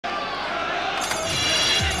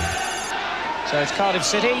So it's Cardiff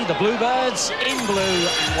City, the Bluebirds, in blue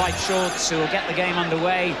and white shorts, who will get the game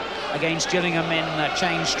underway against Gillingham in a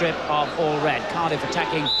change strip of all red. Cardiff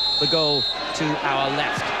attacking the goal to our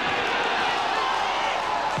left.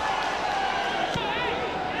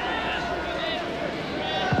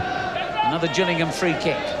 Another Gillingham free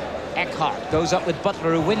kick. Eckhart goes up with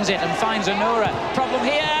Butler, who wins it and finds Onura. Problem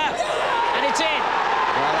here, and it's in.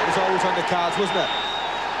 Well, it was always on the cards, wasn't it?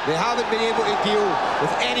 They haven't been able to deal with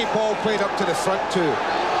any ball played up to the front two.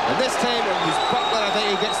 And this time it was Butler, I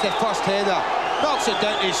think he gets the first header. Knocks it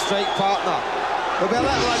down to his strike partner. They'll be a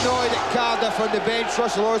little annoyed at Cardiff on the bench.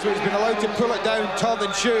 Russell Osborne's been allowed to pull it down, turn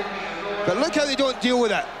and shoot. But look how they don't deal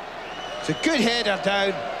with it. It's a good header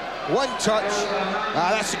down. One touch.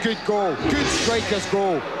 That's a good goal. Good striker's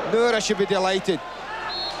goal. Nura should be delighted.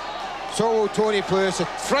 So will Tony Plus. The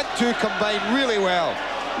front two combined really well.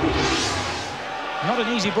 Not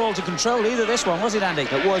an easy ball to control either, this one, was it, Andy?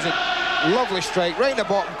 It wasn't. Lovely strike, right in the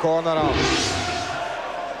bottom corner.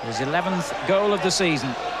 His 11th goal of the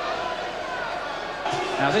season.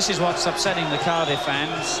 Now, this is what's upsetting the Cardiff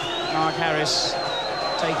fans. Mark Harris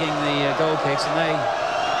taking the goal kicks, and they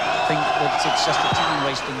think that it's just a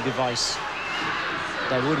time-wasting device.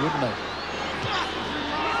 They would, wouldn't they?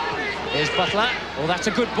 Here's Butler. Oh, that's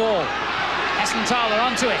a good ball. Essenthaler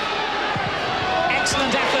onto it.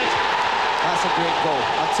 Excellent effort. That's a great goal.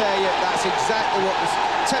 I'll tell you, that's exactly what was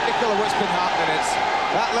typical of what's been happening. It's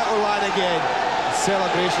that little lad again.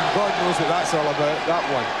 Celebration. God knows what that's all about, that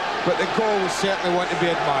one. But the goal was certainly one to be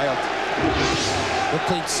admired. They're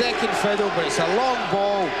playing second fiddle, but it's a long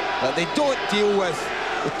ball that they don't deal with.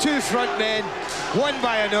 The two front men, one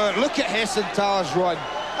by another. Look at Essenthaler's run.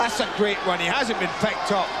 That's a great run. He hasn't been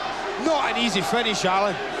picked up. Not an easy finish,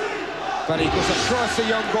 Alan. But he goes across the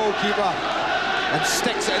young goalkeeper and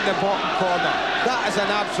sticks it in the bottom corner. That is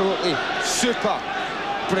an absolutely super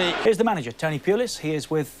break. Here's the manager, Tony Pulis. He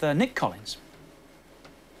is with Nick Collins.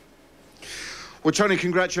 Well, Tony,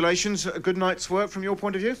 congratulations. A good night's work from your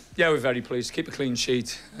point of view? Yeah, we're very pleased to keep a clean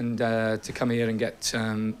sheet and to come here and get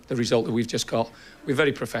the result that we've just got. We're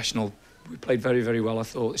very professional. We played very, very well, I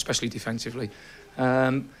thought, especially defensively.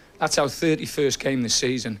 That's our 31st game this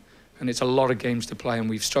season, and it's a lot of games to play, and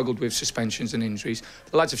we've struggled with suspensions and injuries.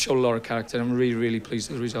 The lads have shown a lot of character, and I'm really, really pleased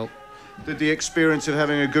with the result. Did the experience of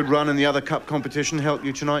having a good run in the other cup competition help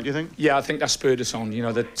you tonight, do you think? Yeah, I think that spurred us on. You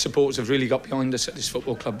know, the supporters have really got behind us at this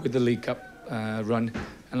football club with the League Cup run,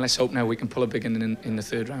 and let's hope now we can pull a big one in the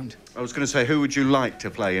third round. I was going to say, who would you like to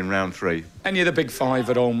play in round 3? Any of the big 5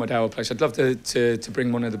 at home at our place. I'd love to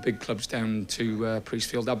bring one of the big clubs down to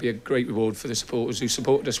Priestfield. That'd be a great reward for the supporters who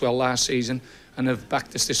supported us well last season and have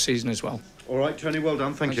backed us this season as well. All right, Tony, well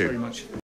done. Thank you. Thanks very much.